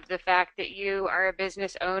virtue of the fact that you are a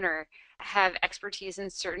business owner, have expertise in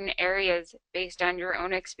certain areas based on your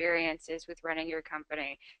own experiences with running your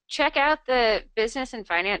company, check out the business and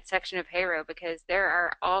finance section of Heyro, because there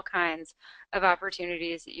are all kinds of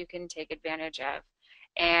opportunities that you can take advantage of.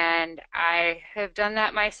 And I have done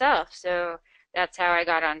that myself. So That's how I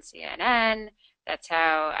got on CNN. That's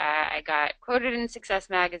how I got quoted in Success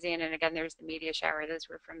Magazine. And again, there's the media shower. Those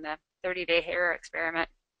were from the 30-day HARO experiment.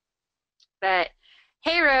 But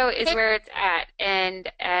HARO is where it's at,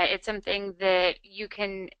 and it's something that you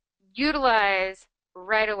can utilize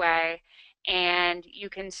right away, and you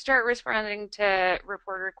can start responding to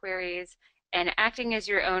reporter queries and acting as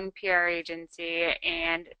your own PR agency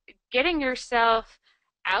and getting yourself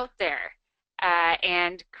out there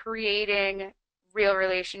and creating real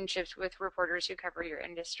relationships with reporters who cover your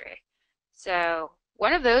industry. So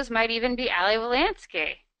one of those might even be Ali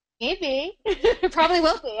Wolanski. Maybe. It probably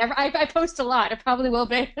will be. I post a lot. It probably will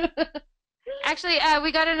be. Actually,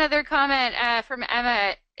 we got another comment from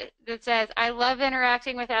Emma that says, I love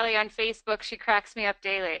interacting with Ali on Facebook. She cracks me up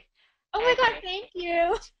daily. Oh my God, thank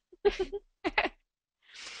you.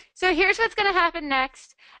 So here's what's going to happen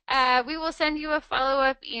next. We will send you a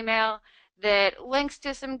follow-up email that links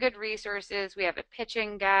to some good resources. We have a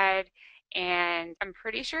pitching guide, and I'm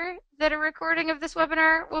pretty sure that a recording of this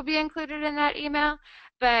webinar will be included in that email,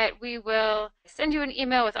 but we will send you an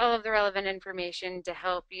email with all of the relevant information to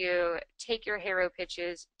help you take your HARO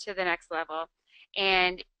pitches to the next level.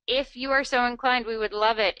 And if you are so inclined, we would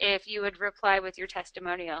love it if you would reply with your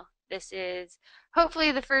testimonial. This is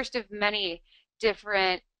hopefully the first of many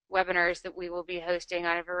different webinars that we will be hosting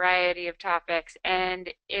on a variety of topics.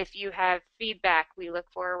 And if you have feedback, we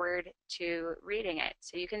look forward to reading it.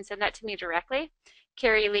 So you can send that to me directly,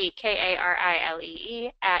 Carrie Lee,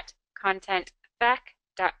 K-A-R-I-L-E-E, at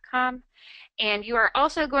contentfec.com. And you are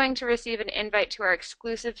also going to receive an invite to our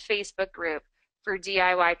exclusive Facebook group for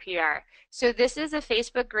DIY PR. So this is a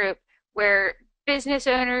Facebook group where business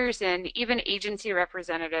owners and even agency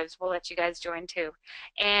representatives will let you guys join too.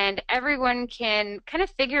 And everyone can kind of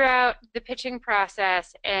figure out the pitching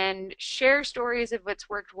process and share stories of what's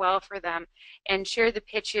worked well for them and share the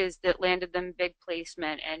pitches that landed them big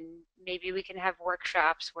placement. And maybe we can have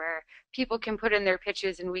workshops where people can put in their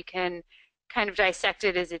pitches and we can kind of dissect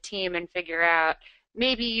it as a team and figure out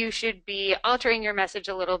maybe you should be altering your message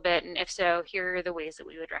a little bit, and if so, here are the ways that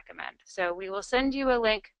we would recommend. So we will send you a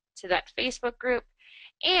link to that Facebook group,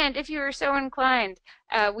 and if you are so inclined,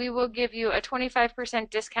 we will give you a 25%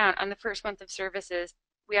 discount on the first month of services.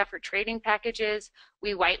 We offer trading packages.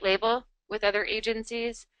 We white label with other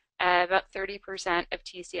agencies. About 30% of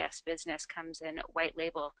TCS business comes in white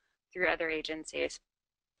label through other agencies.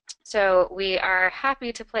 So we are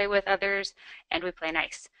happy to play with others, and we play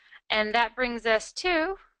nice. And that brings us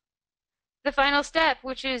to the final step,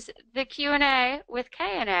 which is the Q&A with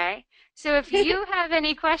K&A. So if you have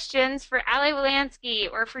any questions for Ali Wolanski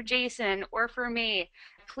or for Jason or for me,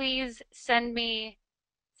 please send me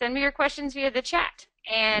your questions via the chat.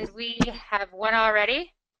 And we have one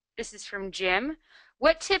already. This is from Jim.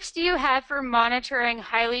 What tips do you have for monitoring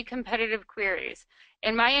highly competitive queries?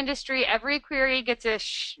 In my industry, every query gets a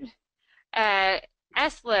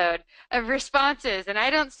S-load of responses, and I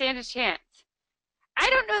don't stand a chance. I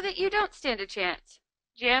don't know that you don't stand a chance,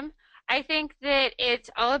 Jim. I think that it's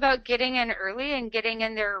all about getting in early and getting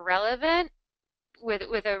in there relevant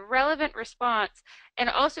with a relevant response. And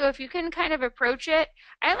also, if you can kind of approach it,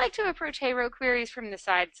 I like to approach HARO queries from the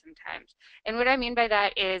side sometimes. And what I mean by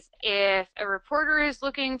that is if a reporter is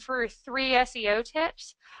looking for 3 SEO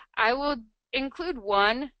tips, I will include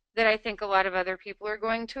one that I think a lot of other people are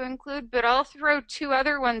going to include, but I'll throw 2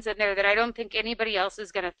 other ones in there that I don't think anybody else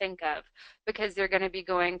is going to think of because they're going to be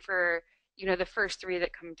going for, you know, the first 3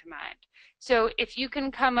 that come to mind. So if you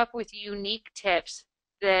can come up with unique tips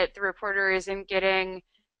that the reporter isn't getting,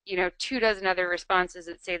 you know, 24 other responses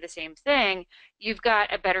that say the same thing, you've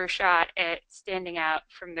got a better shot at standing out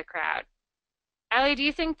from the crowd. Ali, do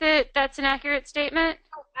you think that that's an accurate statement?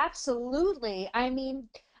 Oh, absolutely. I mean,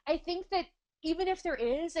 I think that even if there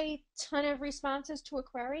is a ton of responses to a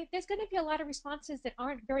query, there's going to be a lot of responses that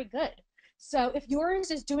aren't very good. So if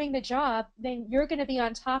yours is doing the job, then you're going to be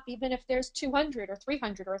on top even if there's 200 or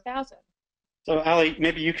 300 or 1,000. So Ali,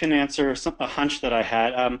 maybe you can answer a hunch that I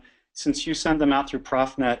had. Since you send them out through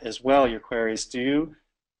ProfNet as well, your queries, do you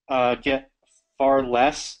get far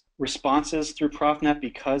less responses through ProfNet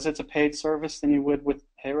because it's a paid service than you would with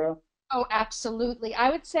HARO? Oh, absolutely.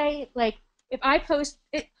 I would say, like, if I post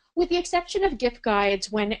it, with the exception of gift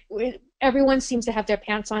guides, when everyone seems to have their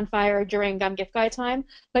pants on fire during gift guide time,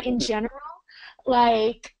 but in general,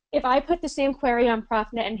 like, if I put the same query on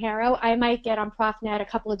ProfNet and HARO, I might get on ProfNet a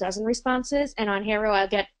couple of dozen responses, and on HARO I'll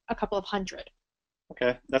get a couple of hundred.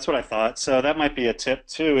 Okay, that's what I thought. So that might be a tip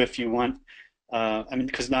too if you want, I mean,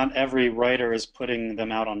 because not every writer is putting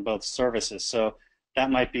them out on both services. So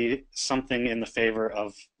that might be something in the favor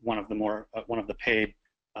of one of the paid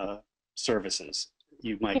services.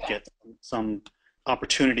 you might get some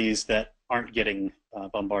opportunities that aren't getting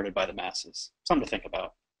bombarded by the masses. Something to think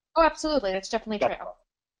about. Oh, absolutely. That's definitely true.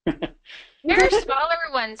 There are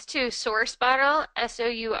smaller ones too. SourceBottle,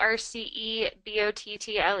 SOURCEBOTTLE,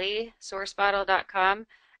 sourcebottle.com.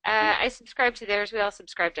 I subscribe to theirs. We all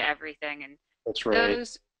subscribe to everything, and That's right.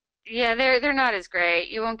 those, yeah, they're not as great.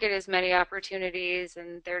 You won't get as many opportunities,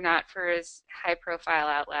 and they're not for as high profile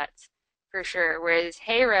outlets for sure. Whereas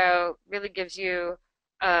Heyro really gives you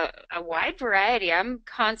a wide variety. I'm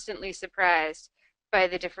constantly surprised by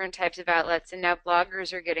the different types of outlets, and now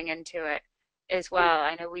bloggers are getting into it as well.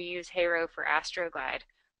 I know we use Heyro for Astroglide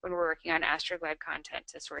when we're working on Astroglide content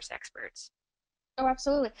to source experts. Oh,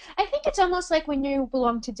 absolutely. I think it's almost like when you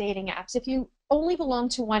belong to dating apps. If you only belong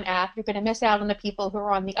to one app, you're going to miss out on the people who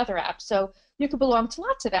are on the other app. So you could belong to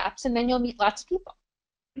lots of apps, and then you'll meet lots of people.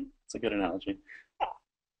 It's a good analogy.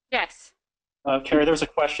 Yes. Carrie, there's a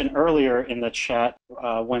question earlier in the chat.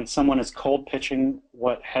 When someone is cold pitching,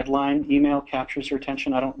 what headline email captures your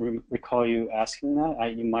attention? I don't recall you asking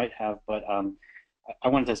that. You might have, but I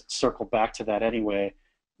wanted to circle back to that anyway.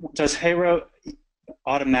 Does Heyro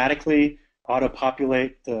automatically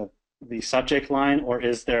auto-populate the subject line, or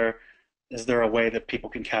is there a way that people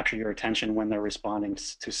can capture your attention when they're responding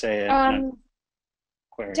to, say, a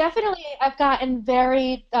query? Definitely, I've gotten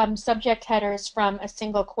varied subject headers from a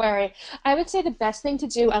single query. I would say the best thing to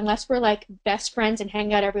do, unless we're like best friends and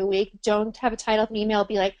hang out every week, don't have a title of an email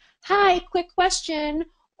be like, "Hi, quick question,"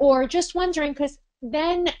 or "just wondering," because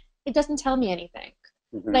then it doesn't tell me anything.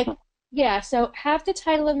 Mm-hmm. Like, yeah, so have the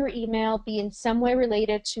title of your email be in some way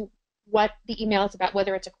related to what the email is about,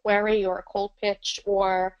 whether it's a query or a cold pitch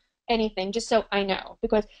or anything, just so I know,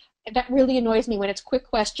 because that really annoys me when it's quick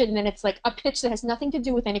question and then it's like a pitch that has nothing to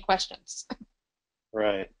do with any questions.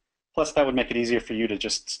 Right. Plus, that would make it easier for you to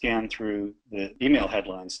just scan through the email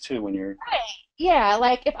headlines too when you're. Right. Yeah,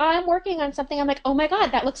 like if I'm working on something, I'm like, oh my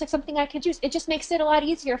God, that looks like something I could use. It just makes it a lot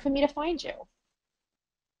easier for me to find you.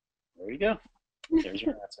 There you go. There's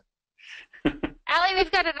your answer. Allie,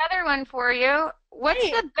 we've got another one for you. What's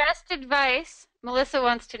the best advice? Melissa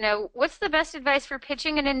wants to know, what's the best advice for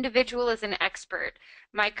pitching an individual as an expert?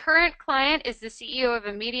 My current client is the CEO of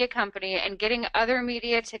a media company, and getting other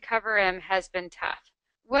media to cover him has been tough.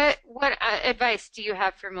 What advice do you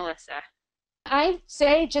have for Melissa? I'd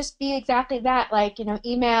say just be exactly that, like,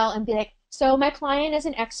 email and be like, so my client is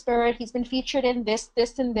an expert. He's been featured in this,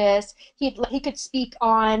 this, and this. He could speak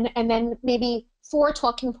on, and then maybe 4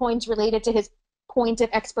 talking points related to his point of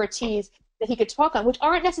expertise that he could talk on, which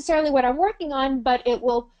aren't necessarily what I'm working on, but it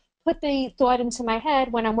will put the thought into my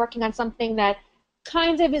head when I'm working on something that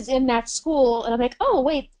kind of is in that school, and I'm like, oh,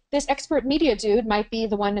 wait, this expert media dude might be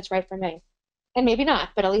the one that's right for me. And maybe not,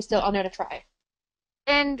 but at least I'll know to try.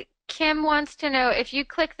 And Kim wants to know, if you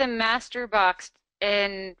click the master box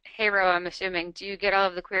in Heyro, I'm assuming, do you get all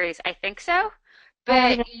of the queries? I think so.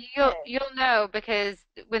 But you'll know, because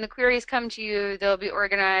when the queries come to you, they'll be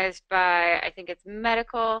organized by, I think it's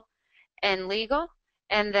medical and legal,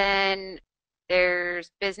 and then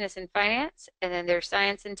there's business and finance, and then there's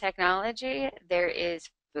science and technology, there is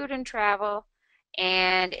food and travel,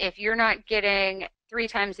 and if you're not getting 3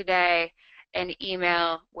 times a day an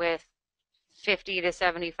email with 50 to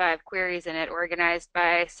 75 queries in it organized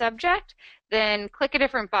by subject, then click a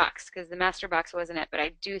different box, because the master box wasn't it, but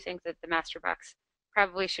I do think that the master box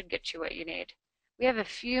probably should get you what you need. We have a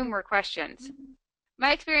few more questions.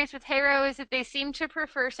 My experience with Heyro is that they seem to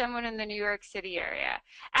prefer someone in the New York City area.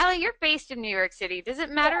 Allie, you're based in New York City. Does it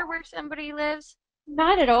matter where somebody lives?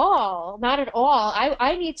 Not at all. Not at all.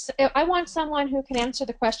 I want someone who can answer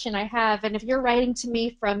the question I have, and if you're writing to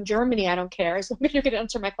me from Germany, I don't care, as long as you can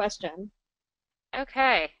answer my question.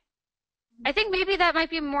 Okay. I think maybe that might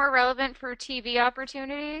be more relevant for TV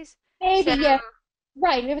opportunities. Maybe, yeah.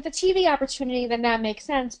 Right. If it's a TV opportunity, then that makes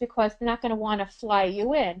sense because they're not going to want to fly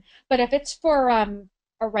you in. But if it's for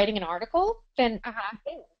writing an article, then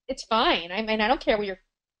it's fine. I mean, I don't care where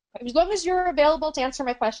as long as you're available to answer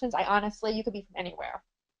my questions, you could be from anywhere.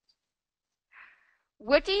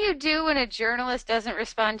 What do you do when a journalist doesn't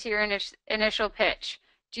respond to your initial pitch?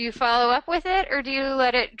 Do you follow up with it, or do you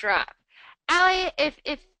let it drop? Allie,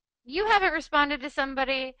 if you haven't responded to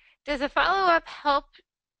somebody, does a follow-up help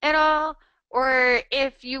at all? Or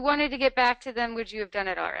if you wanted to get back to them, would you have done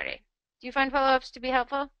it already? Do you find follow-ups to be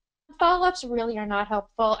helpful? Follow-ups really are not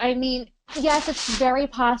helpful. I mean, yes, it's very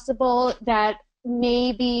possible that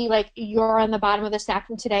maybe like you're on the bottom of the stack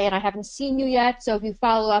from today and I haven't seen you yet, so if you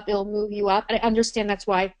follow up, it'll move you up. I understand that's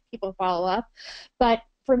why people follow up. But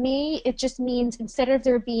for me, it just means instead of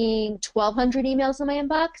there being 1,200 emails in my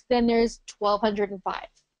inbox, then there's 1,205,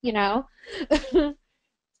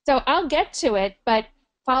 So I'll get to it, but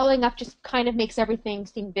following up just kind of makes everything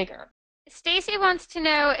seem bigger. Stacy wants to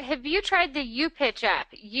know, have you tried the UPitch app?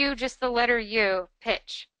 You, just the letter U,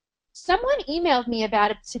 pitch. Someone emailed me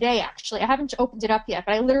about it today, actually. I haven't opened it up yet,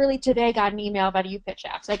 but I literally today got an email about a UPitch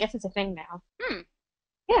app, so I guess it's a thing now.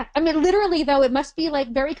 Yeah, I mean, literally, though, it must be like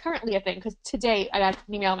very currently a thing, because today I got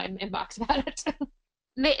an email in my inbox about it.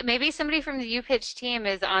 Maybe somebody from the UPitch team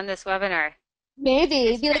is on this webinar.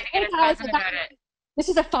 Maybe. Just Be trying like, to hey get us guys, buzzing about it. this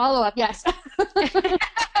is a follow-up, yes.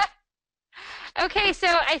 Okay, so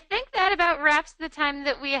I think that about wraps the time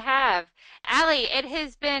that we have. Allie, it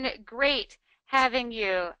has been great having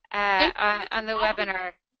you Thank you. on the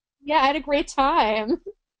webinar. Yeah, I had a great time.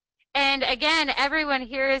 And again, everyone,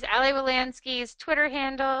 here is Allie Wolanski's Twitter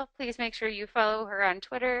handle. Please make sure you follow her on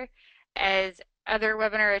Twitter. As other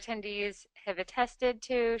webinar attendees have attested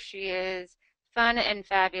to, she is fun and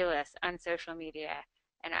fabulous on social media,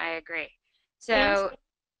 and I agree. So Thanks.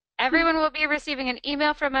 everyone will be receiving an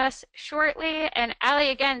email from us shortly. And Allie,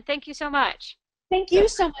 again, thank you so much. Thank you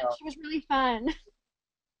so much. It was really fun. Hopefully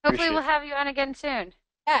Appreciate we'll it. have you on again soon.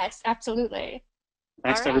 Yes, absolutely.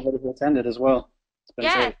 Thanks All to right. everybody who attended as well. It's been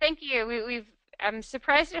Yeah, great. thank you. I'm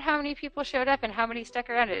surprised at how many people showed up and how many stuck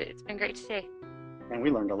around. It's been great to see. And we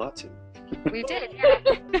learned a lot too. We did, yeah.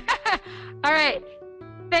 All right.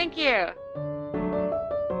 Thank you.